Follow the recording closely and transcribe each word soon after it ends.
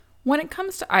When it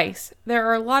comes to ice, there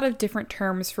are a lot of different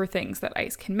terms for things that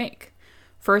ice can make.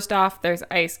 First off, there's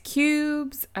ice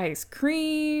cubes, ice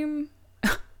cream.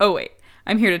 Oh wait,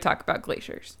 I'm here to talk about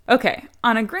glaciers. Okay,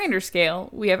 on a grander scale,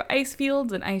 we have ice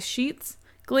fields and ice sheets,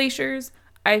 glaciers,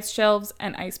 ice shelves,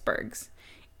 and icebergs.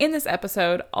 In this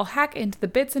episode, I'll hack into the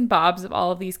bits and bobs of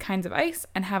all of these kinds of ice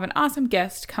and have an awesome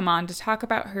guest come on to talk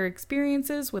about her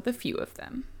experiences with a few of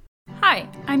them. Hi,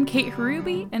 I'm Kate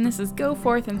Harubi, and this is Go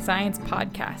Forth in Science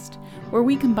podcast, where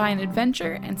we combine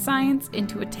adventure and science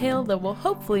into a tale that will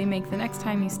hopefully make the next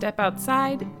time you step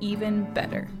outside even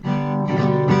better.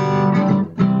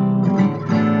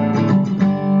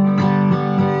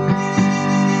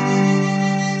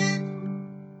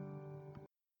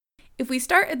 If we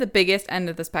start at the biggest end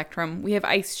of the spectrum, we have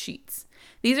ice sheets.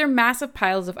 These are massive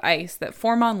piles of ice that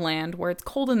form on land where it's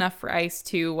cold enough for ice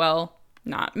to, well,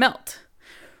 not melt.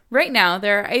 Right now,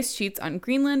 there are ice sheets on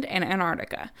Greenland and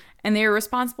Antarctica, and they are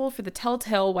responsible for the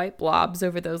telltale white blobs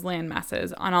over those land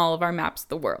masses on all of our maps of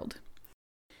the world.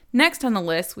 Next on the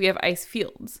list, we have ice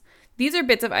fields. These are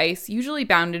bits of ice usually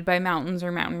bounded by mountains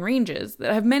or mountain ranges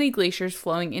that have many glaciers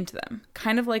flowing into them,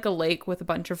 kind of like a lake with a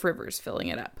bunch of rivers filling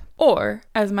it up. Or,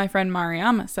 as my friend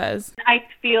Mariama says, an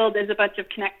ice field is a bunch of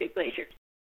connected glaciers.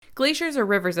 Glaciers are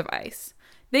rivers of ice.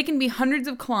 They can be hundreds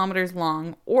of kilometers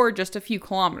long or just a few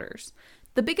kilometers.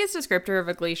 The biggest descriptor of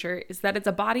a glacier is that it's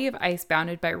a body of ice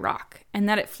bounded by rock, and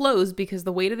that it flows because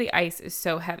the weight of the ice is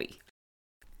so heavy.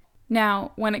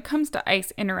 Now, when it comes to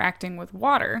ice interacting with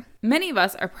water, many of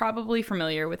us are probably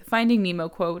familiar with the Finding Nemo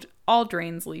quote, "All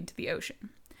drains lead to the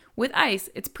ocean." With ice,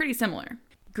 it's pretty similar.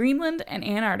 Greenland and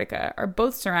Antarctica are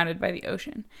both surrounded by the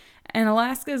ocean, and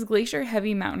Alaska's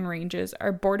glacier-heavy mountain ranges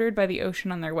are bordered by the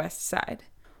ocean on their west side.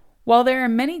 While there are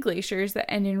many glaciers that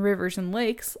end in rivers and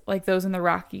lakes, like those in the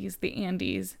Rockies, the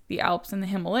Andes, the Alps, and the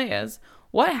Himalayas,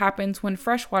 what happens when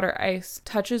freshwater ice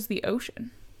touches the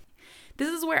ocean? This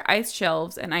is where ice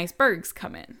shelves and icebergs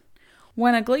come in.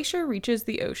 When a glacier reaches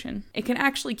the ocean, it can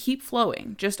actually keep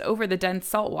flowing just over the dense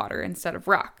salt water instead of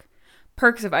rock.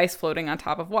 Perks of ice floating on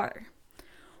top of water.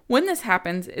 When this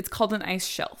happens, it's called an ice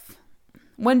shelf.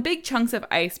 When big chunks of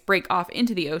ice break off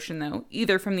into the ocean, though,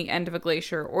 either from the end of a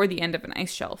glacier or the end of an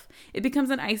ice shelf, it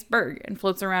becomes an iceberg and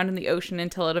floats around in the ocean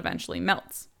until it eventually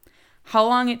melts. How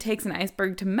long it takes an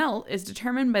iceberg to melt is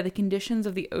determined by the conditions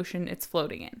of the ocean it's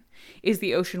floating in. Is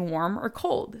the ocean warm or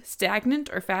cold, stagnant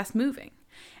or fast-moving?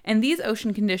 And these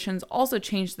ocean conditions also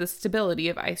change the stability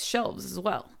of ice shelves as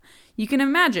well. You can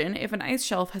imagine if an ice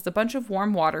shelf has a bunch of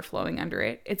warm water flowing under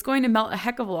it, it's going to melt a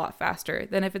heck of a lot faster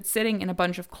than if it's sitting in a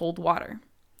bunch of cold water.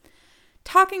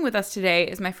 Talking with us today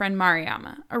is my friend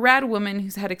Mariama, a rad woman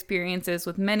who's had experiences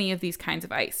with many of these kinds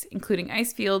of ice, including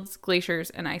ice fields,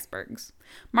 glaciers, and icebergs.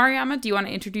 Mariama, do you want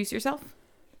to introduce yourself?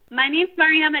 My name's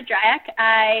Mariama Dryak.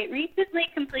 I recently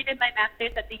completed my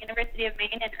master's at the University of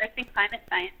Maine in Earth and Climate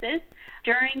Sciences,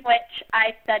 during which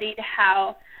I studied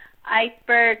how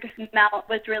iceberg melt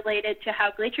was related to how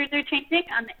glaciers are changing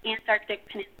on the Antarctic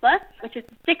Peninsula, which is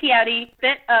a sticky-outy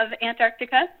bit of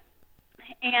Antarctica.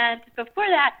 And before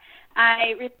that,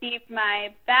 I received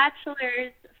my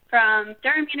bachelor's from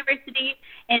Durham University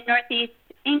in Northeast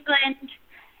England,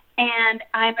 and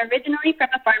I'm originally from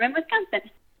a farm in Wisconsin.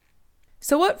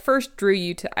 So what first drew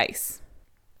you to ice?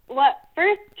 What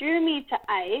first drew me to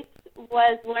ice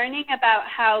was learning about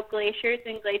how glaciers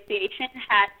and glaciation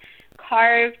had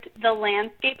carved the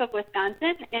landscape of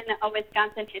Wisconsin in a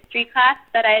Wisconsin history class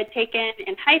that I had taken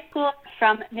in high school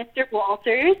from Mr.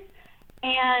 Walters.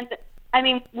 And I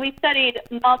mean, we studied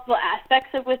multiple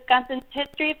aspects of Wisconsin's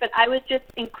history, but I was just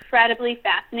incredibly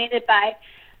fascinated by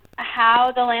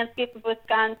how the landscape of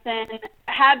Wisconsin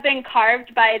had been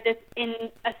carved by this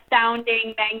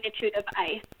astounding magnitude of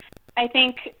ice. I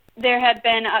think there had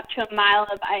been up to a mile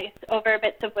of ice over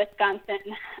bits of Wisconsin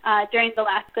during the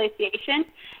last glaciation.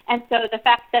 And so the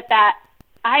fact that that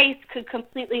ice could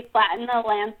completely flatten the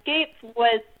landscape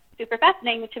was super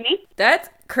fascinating to me. That's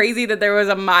crazy that there was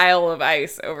a mile of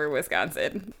ice over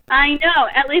Wisconsin. I know.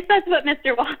 At least that's what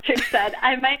Mr. Walters said.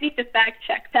 I might need to fact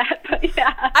check that, but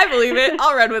yeah. I believe it.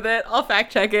 I'll run with it. I'll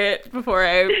fact check it before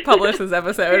I publish this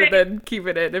episode and then keep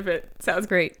it in if it sounds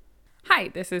great. Hi,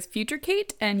 this is Future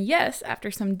Kate, and yes, after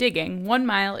some digging, 1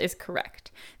 mile is correct.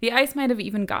 The ice might have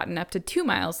even gotten up to 2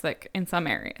 miles thick in some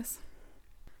areas.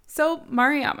 So,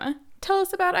 Mariama, tell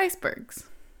us about icebergs.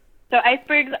 So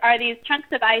icebergs are these chunks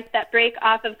of ice that break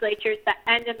off of glaciers that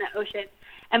end in the ocean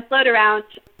and float around.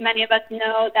 Many of us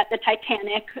know that the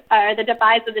Titanic, or the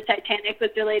demise of the Titanic,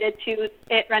 was related to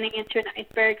it running into an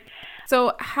iceberg.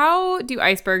 So how do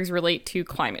icebergs relate to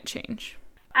climate change?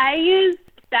 I use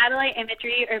satellite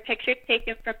imagery or pictures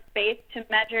taken from space to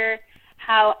measure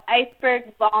how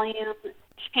iceberg volume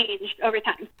changed over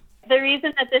time. The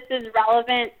reason that this is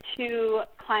relevant to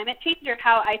climate change, or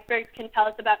how icebergs can tell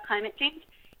us about climate change,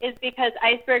 is because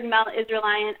iceberg melt is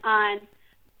reliant on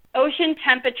ocean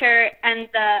temperature and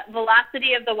the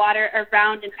velocity of the water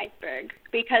around an iceberg,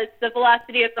 because the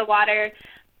velocity of the water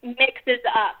mixes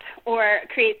up or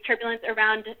creates turbulence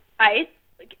around ice,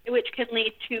 which can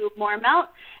lead to more melt.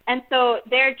 And so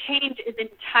their change is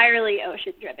entirely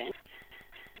ocean driven.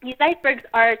 These icebergs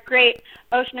are a great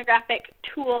oceanographic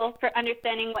tool for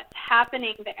understanding what's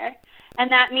happening there. And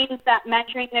that means that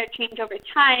measuring their change over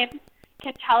time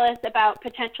can tell us about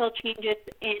potential changes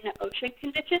in ocean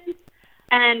conditions.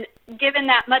 And given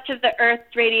that much of the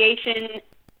Earth's radiation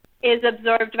is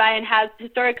absorbed by and has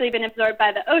historically been absorbed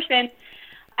by the ocean,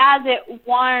 as it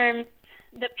warms,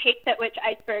 the pace at which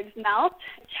icebergs melt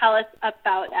tell us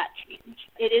about that change.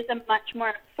 It is a much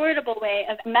more affordable way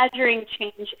of measuring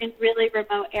change in really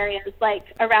remote areas like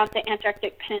around the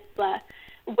Antarctic Peninsula,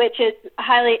 which is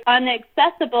highly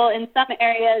inaccessible in some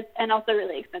areas and also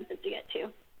really expensive to get to.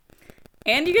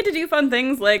 And you get to do fun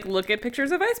things like look at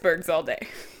pictures of icebergs all day.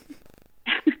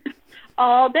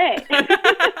 All day.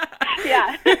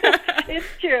 Yeah, it's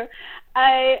true.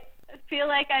 I feel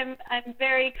like I'm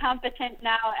very competent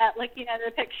now at looking at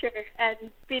a picture and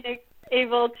being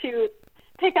able to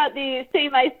pick out the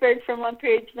same iceberg from one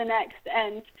period to the next,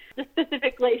 and the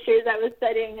specific glaciers I was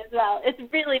studying as well. It's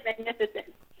really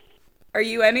magnificent. Are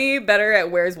you any better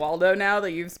at Where's Waldo now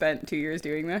that you've spent 2 years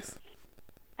doing this?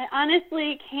 I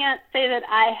honestly can't say that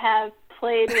I have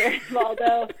played Where's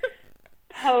Waldo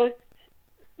post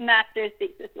master's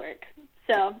thesis work,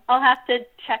 so I'll have to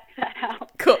check that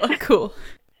out. Cool.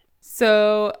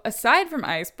 So, aside from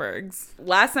icebergs,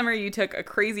 last summer you took a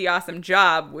crazy awesome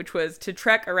job, which was to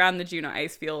trek around the Juneau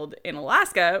ice field in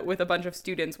Alaska with a bunch of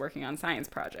students working on science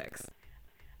projects.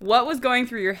 What was going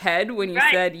through your head when you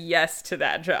said yes to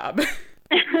that job?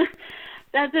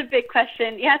 That's a big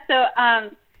question. Yeah, so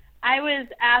I was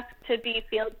asked to be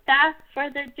field staff for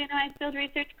the Juneau Ice Field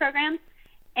Research Program,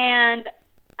 and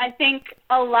I think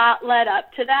a lot led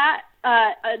up to that,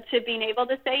 to being able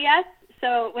to say yes.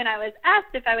 So when I was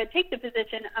asked if I would take the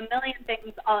position, a million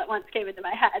things all at once came into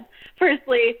my head.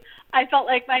 Firstly, I felt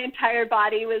like my entire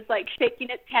body was like shaking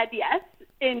its head yes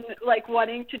in like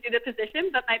wanting to do the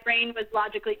position, but my brain was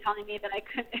logically telling me that I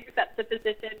couldn't accept the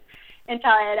position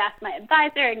until I had asked my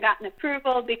advisor and gotten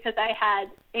approval, because I had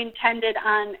intended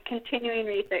on continuing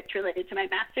research related to my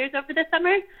master's over the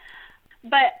summer.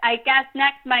 But I guess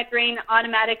next my brain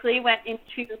automatically went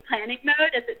into planning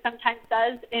mode, as it sometimes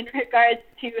does, in regards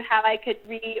to how I could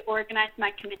reorganize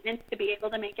my commitments to be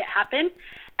able to make it happen.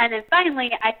 And then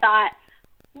finally I thought,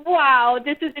 wow,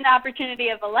 this is an opportunity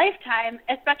of a lifetime,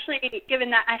 especially given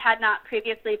that I had not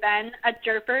previously been a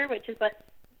JERPer, which is what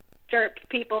JERP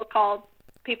people call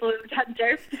people who've done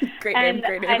JERP. Great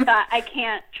name. I thought I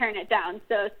can't turn it down,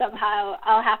 so somehow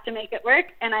I'll have to make it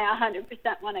work, and I 100%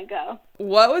 want to go.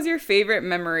 What was your favorite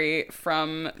memory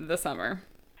from the summer?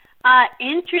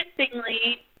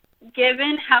 Interestingly,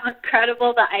 given how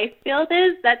incredible the ice field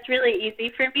is, that's really easy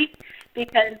for me,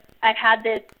 because I had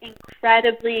this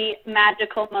incredibly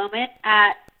magical moment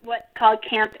at what's called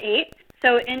Camp 8.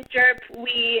 So in JERP,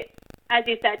 we, as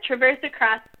you said, traverse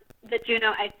across the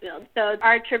Juneau ice field. So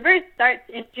our traverse starts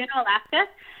in Juneau, Alaska,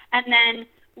 and then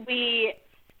we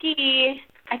ski,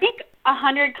 I think,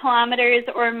 100 kilometers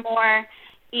or more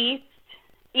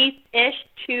east-ish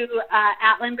to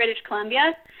Atlin, British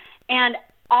Columbia. And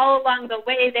all along the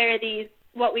way, there are these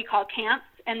what we call camps,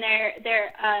 and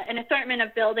they're an assortment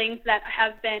of buildings that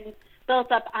have been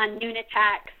built up on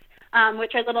nunataks,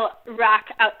 which are little rock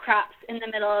outcrops in the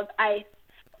middle of ice.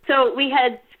 So we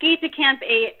had skied to Camp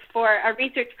 8 for a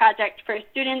research project for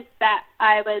students that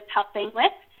I was helping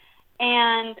with.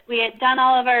 And we had done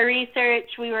all of our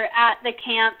research. We were at the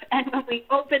camp. And when we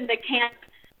opened the camp,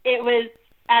 it was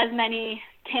as many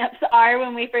camps are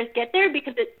when we first get there,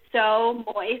 because it's so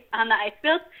moist on the ice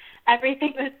field.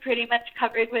 Everything was pretty much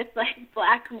covered with like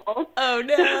black mold. Oh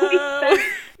no!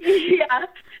 Yeah,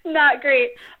 not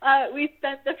great. We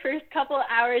spent the first couple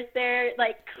hours there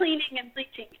like cleaning and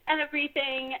bleaching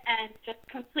everything and just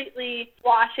completely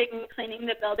washing and cleaning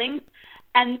the buildings.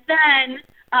 And then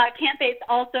Camp 8 is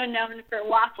also known for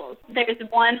waffles. There's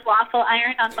one waffle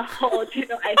iron on the whole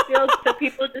Juneau ice field, so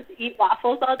people just eat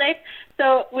waffles all day.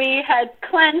 So we had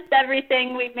cleansed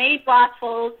everything. We made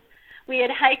waffles. We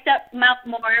had hiked up Mount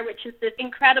Moore, which is this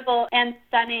incredible and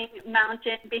stunning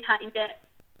mountain behind it.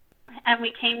 And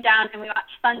we came down and we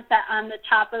watched sunset on the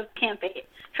top of Camp 8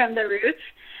 from the roof.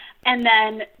 And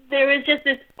then there was just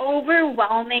this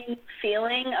overwhelming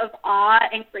feeling of awe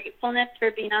and gratefulness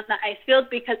for being on the ice field,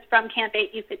 because from Camp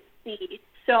 8 you could see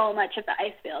so much of the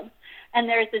ice field. And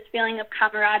there was this feeling of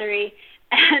camaraderie.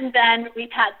 And then we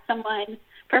had someone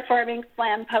performing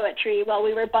slam poetry while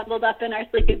we were bundled up in our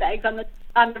sleeping bags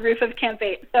on the roof of Camp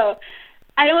 8. So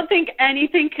I don't think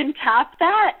anything can top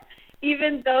that,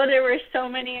 even though there were so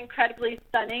many incredibly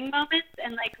stunning moments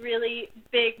and like really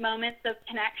big moments of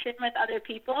connection with other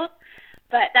people.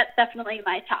 But that's definitely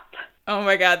my top. Oh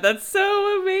my God, that's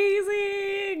so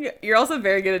amazing. You're also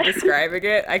very good at describing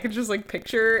it. I could just like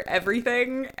picture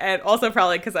everything, and also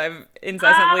probably because I've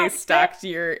incessantly stalked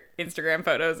your Instagram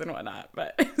photos and whatnot,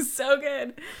 but it's so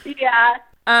good. Yeah.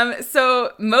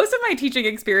 So most of my teaching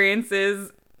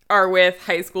experiences are with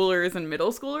high schoolers and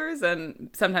middle schoolers, and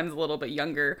sometimes a little bit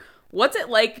younger. What's it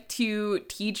like to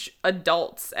teach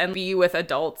adults and be with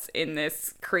adults in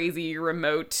this crazy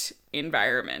remote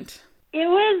environment? It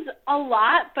was a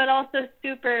lot, but also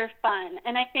super fun.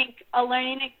 And I think a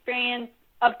learning experience,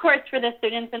 of course, for the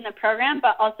students in the program,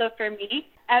 but also for me.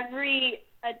 Every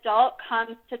adult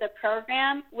comes to the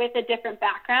program with a different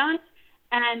background.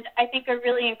 And I think a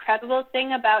really incredible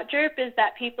thing about JERP is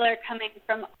that people are coming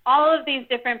from all of these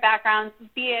different backgrounds,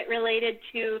 be it related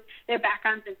to their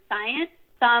backgrounds in science,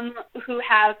 some who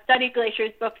have studied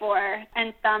glaciers before,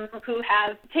 and some who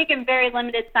have taken very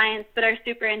limited science but are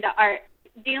super into art.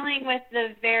 Dealing with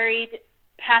the varied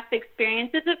past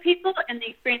experiences of people and the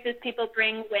experiences people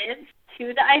bring with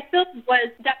to the ice field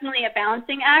was definitely a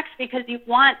balancing act, because you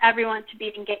want everyone to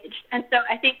be engaged. And so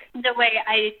I think the way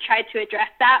I tried to address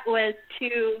that was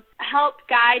to help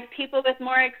guide people with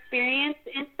more experience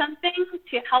in something,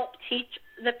 to help teach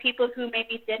the people who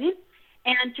maybe didn't,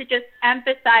 and to just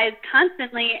emphasize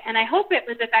constantly, and I hope it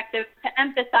was effective, to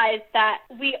emphasize that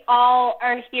we all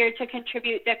are here to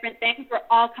contribute different things. We're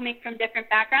all coming from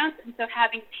different backgrounds, and so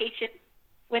having patience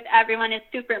with everyone is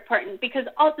super important, because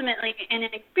ultimately in an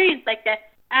experience like this,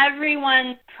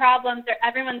 everyone's problems or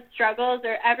everyone's struggles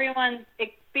or everyone's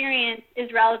experience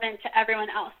is relevant to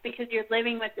everyone else, because you're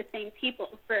living with the same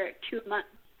people for 2 months.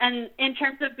 And in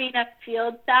terms of being a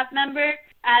field staff member,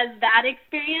 as that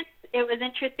experience, it was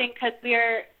interesting because we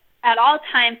are at all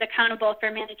times accountable for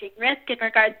managing risk in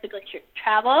regards to glacier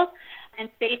travel and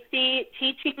safety,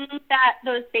 teaching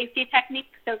those safety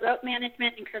techniques, so rope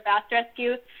management and crevasse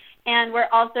rescue. And we're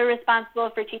also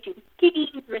responsible for teaching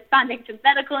skiing, responding to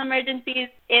medical emergencies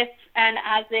if and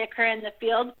as they occur in the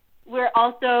field. We're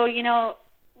also,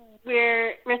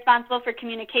 we're responsible for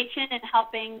communication and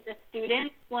helping the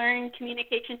students learn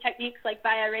communication techniques like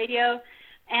via radio.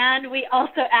 And we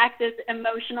also act as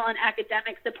emotional and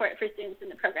academic support for students in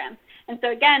the program. And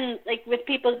so again, like with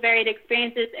people's varied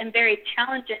experiences and varied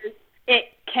challenges, it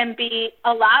can be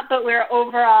a lot, but we're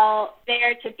overall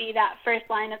there to be that first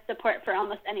line of support for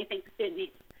almost anything the student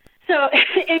needs. So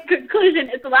in conclusion,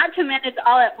 it's a lot to manage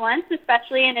all at once,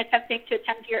 especially in attempting to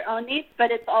attend to your own needs,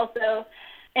 but it's also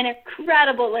an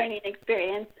incredible learning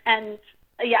experience and,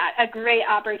 a great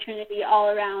opportunity all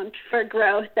around for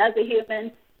growth as a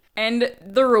human. And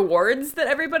the rewards that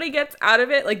everybody gets out of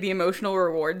it, like the emotional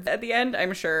rewards at the end,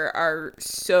 I'm sure are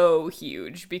so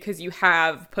huge, because you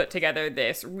have put together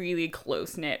this really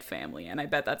close-knit family, and I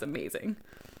bet that's amazing.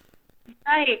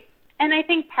 Right. And I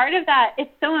think part of that, it's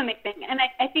so amazing. And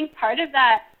I think part of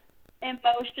that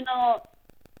emotional,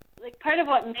 part of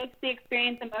what makes the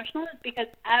experience emotional is because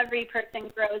every person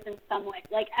grows in some way.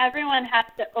 Like everyone has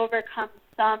to overcome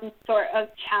some sort of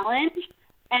challenge.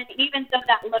 And even though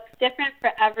that looks different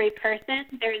for every person,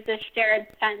 there's a shared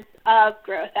sense of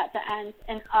growth at the end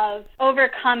and of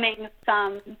overcoming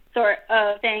some sort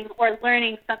of thing or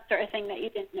learning some sort of thing that you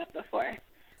didn't know before.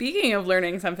 Speaking of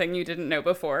learning something you didn't know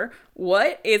before,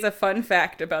 what is a fun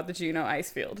fact about the Juneau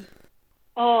Ice Field?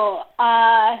 Oh,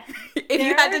 if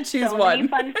you had to choose so one. Many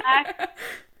fun facts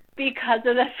because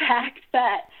of the fact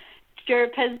that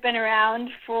JERP has been around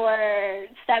for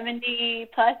 70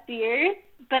 plus years.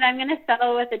 But I'm going to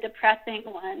settle with a depressing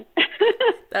one.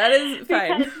 That is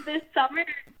fine. Because this summer,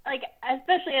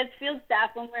 especially as field staff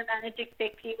when we're managing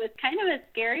safety, was kind of a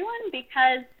scary one,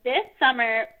 because this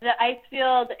summer, the ice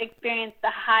field experienced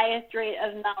the highest rate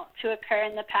of melt to occur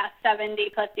in the past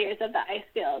 70 plus years of the ice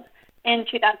field in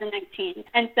 2019.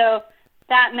 And so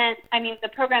that meant, the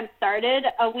program started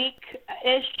a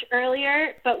week-ish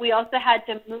earlier, but we also had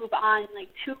to move on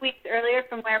 2 weeks earlier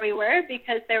from where we were,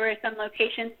 because there were some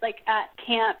locations at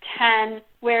Camp 10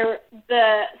 where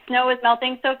the snow was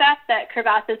melting so fast that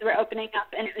crevasses were opening up,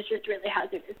 and it was just really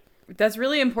hazardous. That's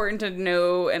really important to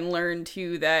know and learn,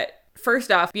 too, that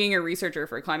First off, being a researcher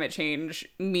for climate change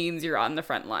means you're on the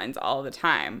front lines all the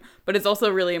time. But it's also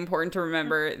really important to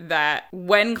remember that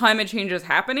when climate change is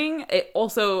happening, it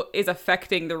also is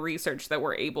affecting the research that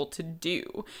we're able to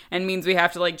do, and means we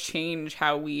have to like change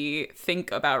how we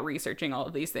think about researching all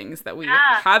of these things that we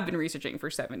have been researching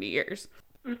for 70 years.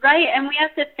 Right, and we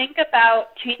have to think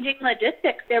about changing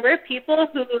logistics. There were people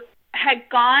who had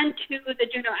gone to the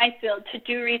Juneau Icefield to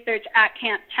do research at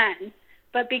Camp 10,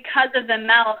 but because of the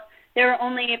melt, they were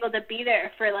only able to be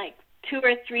there for like 2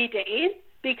 or 3 days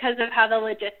because of how the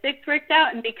logistics worked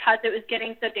out and because it was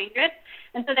getting so dangerous.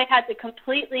 And so they had to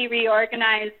completely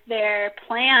reorganize their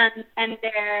plans and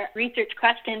their research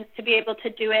questions to be able to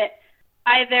do it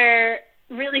either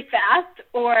really fast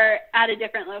or at a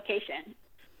different location.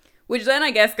 Which then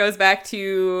I guess goes back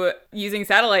to using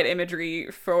satellite imagery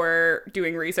for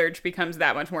doing research becomes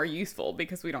that much more useful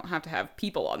because we don't have to have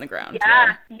people on the ground.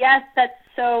 Yeah, yes, that's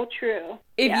so true.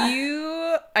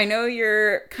 I know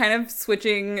you're kind of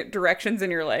switching directions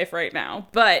in your life right now,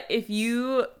 but if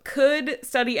you could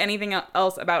study anything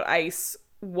else about ice,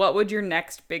 what would your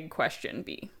next big question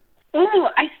be? Ooh,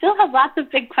 I still have lots of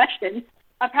big questions.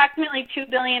 Approximately 2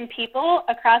 billion people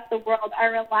across the world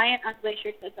are reliant on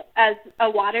glaciers as a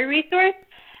water resource,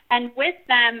 and with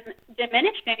them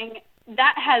diminishing,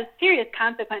 that has serious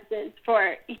consequences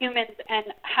for humans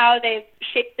and how they've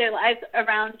shaped their lives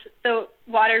around the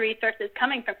water resources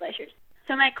coming from glaciers.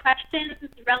 So my questions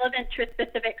relevant to a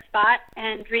specific spot,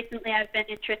 and recently I've been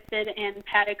interested in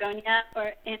Patagonia,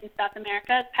 or in South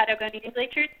America, Patagonian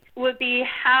glaciers, would be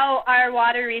how are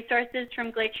water resources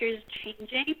from glaciers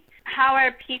changing? How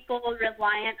are people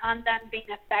reliant on them being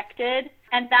affected?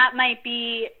 And that might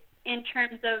be in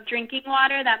terms of drinking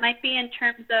water, that might be in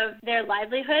terms of their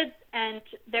livelihoods and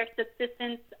their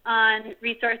subsistence on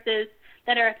resources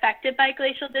that are affected by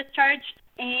glacial discharge.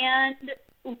 And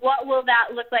what will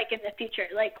that look like in the future?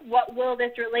 Like, what will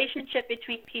this relationship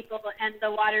between people and the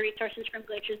water resources from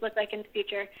glaciers look like in the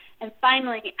future? And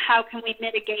finally, how can we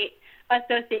mitigate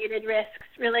associated risks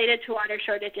related to water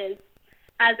shortages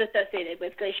as associated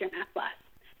with glacier mass loss?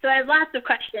 So I have lots of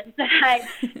questions that I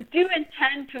do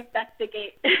intend to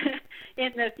investigate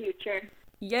in the future.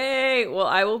 Yay! Well,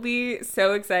 I will be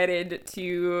so excited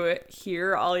to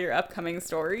hear all your upcoming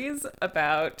stories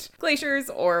about glaciers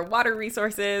or water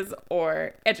resources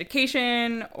or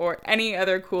education or any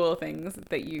other cool things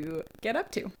that you get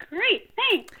up to. Great,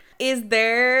 thanks. Is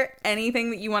there anything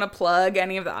that you want to plug,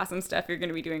 any of the awesome stuff you're going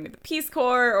to be doing with the Peace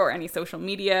Corps or any social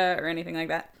media or anything like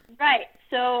that? Right.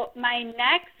 So my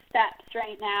next steps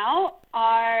right now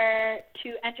are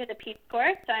to enter the Peace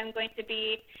Corps. So I'm going to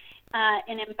be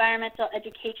an environmental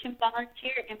education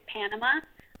volunteer in Panama,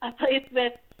 a place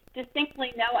with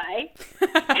distinctly no ice.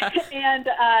 And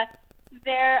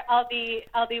there I'll be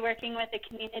working with the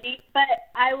community. But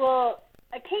I will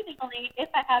occasionally, if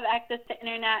I have access to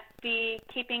internet, be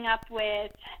keeping up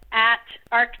with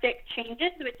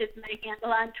 @Arctic_Changes, which is my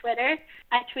handle on Twitter.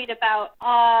 I tweet about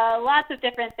lots of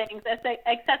different things,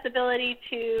 accessibility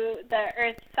to the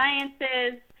earth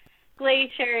sciences,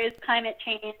 glaciers, climate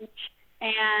change,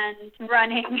 and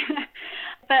running.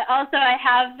 But also I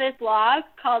have this blog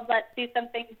called Let's Do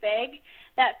Something Big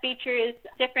that features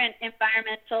different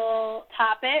environmental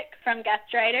topics from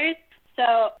guest writers.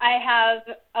 So I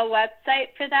have a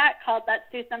website for that called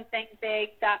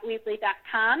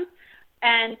letsdosomething.big.weebly.com,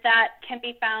 and that can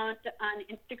be found on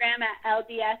Instagram at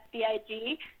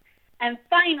LDSBIG. And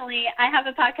finally, I have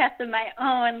a podcast of my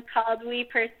own called We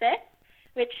Persist,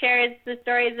 which shares the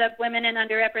stories of women and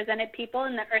underrepresented people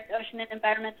in the earth, ocean, and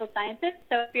environmental sciences.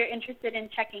 So if you're interested in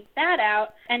checking that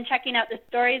out and checking out the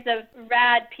stories of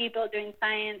rad people doing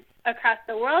science across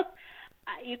the world,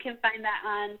 you can find that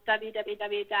on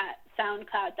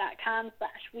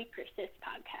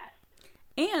www.soundcloud.com/wepersistpodcast.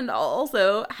 And I'll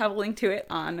also have a link to it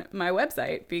on my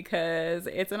website because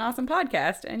it's an awesome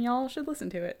podcast and y'all should listen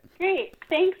to it. Great.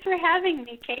 Thanks for having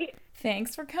me, Kate.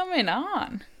 Thanks for coming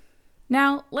on.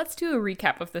 Now, let's do a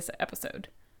recap of this episode.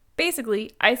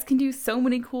 Basically, ice can do so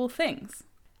many cool things.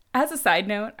 As a side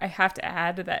note, I have to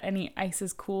add that any ice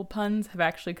is cool puns have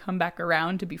actually come back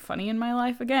around to be funny in my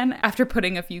life again after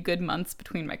putting a few good months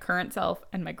between my current self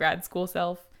and my grad school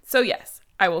self. So yes,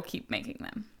 I will keep making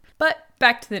them. But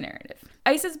back to the narrative.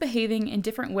 Ice is behaving in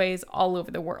different ways all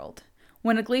over the world.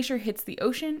 When a glacier hits the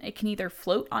ocean, it can either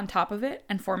float on top of it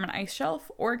and form an ice shelf,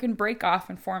 or it can break off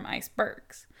and form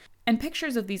icebergs. And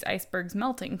pictures of these icebergs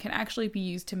melting can actually be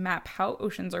used to map how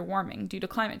oceans are warming due to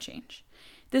climate change.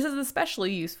 This is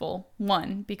especially useful,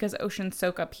 1, because oceans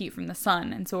soak up heat from the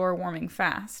sun and so are warming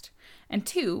fast, and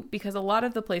 2, because a lot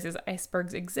of the places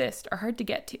icebergs exist are hard to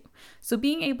get to, so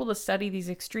being able to study these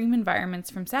extreme environments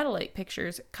from satellite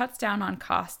pictures cuts down on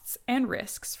costs and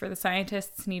risks for the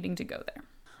scientists needing to go there.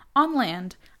 On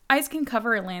land, ice can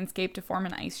cover a landscape to form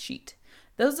an ice sheet.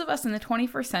 Those of us in the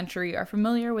 21st century are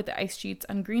familiar with the ice sheets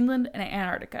on Greenland and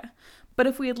Antarctica, but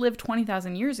if we had lived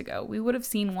 20,000 years ago, we would have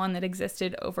seen one that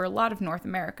existed over a lot of North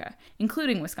America,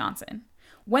 including Wisconsin.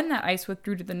 When that ice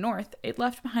withdrew to the north, it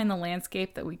left behind the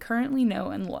landscape that we currently know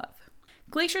and love.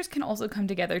 Glaciers can also come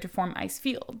together to form ice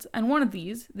fields, and one of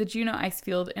these, the Juneau Ice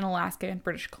Field in Alaska and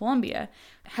British Columbia,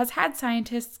 has had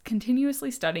scientists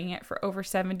continuously studying it for over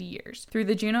 70 years through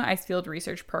the Juneau Ice Field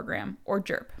Research Program, or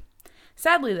JERP.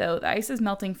 Sadly, though, the ice is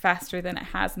melting faster than it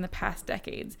has in the past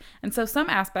decades, and so some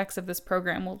aspects of this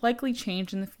program will likely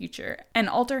change in the future and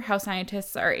alter how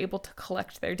scientists are able to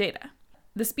collect their data.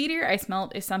 The speedier ice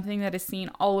melt is something that is seen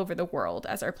all over the world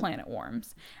as our planet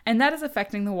warms, and that is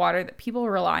affecting the water that people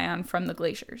rely on from the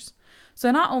glaciers.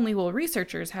 So not only will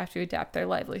researchers have to adapt their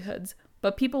livelihoods,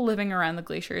 but people living around the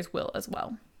glaciers will as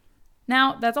well.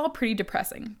 Now, that's all pretty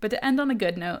depressing, but to end on a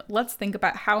good note, let's think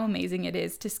about how amazing it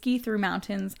is to ski through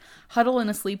mountains, huddle in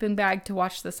a sleeping bag to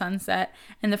watch the sunset,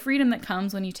 and the freedom that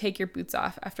comes when you take your boots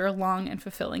off after a long and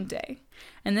fulfilling day.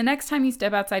 And the next time you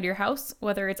step outside your house,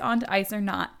 whether it's onto ice or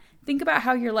not, think about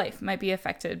how your life might be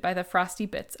affected by the frosty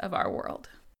bits of our world.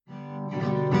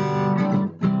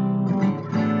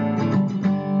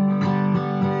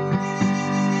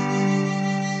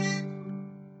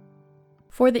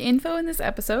 For the info in this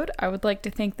episode, I would like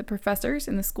to thank the professors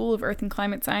in the School of Earth and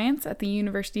Climate Science at the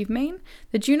University of Maine,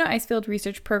 the Juneau Icefield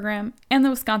Research Program, and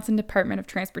the Wisconsin Department of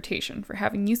Transportation for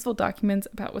having useful documents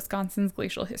about Wisconsin's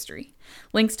glacial history.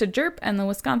 Links to JERP and the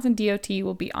Wisconsin DOT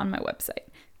will be on my website.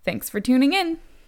 Thanks for tuning in!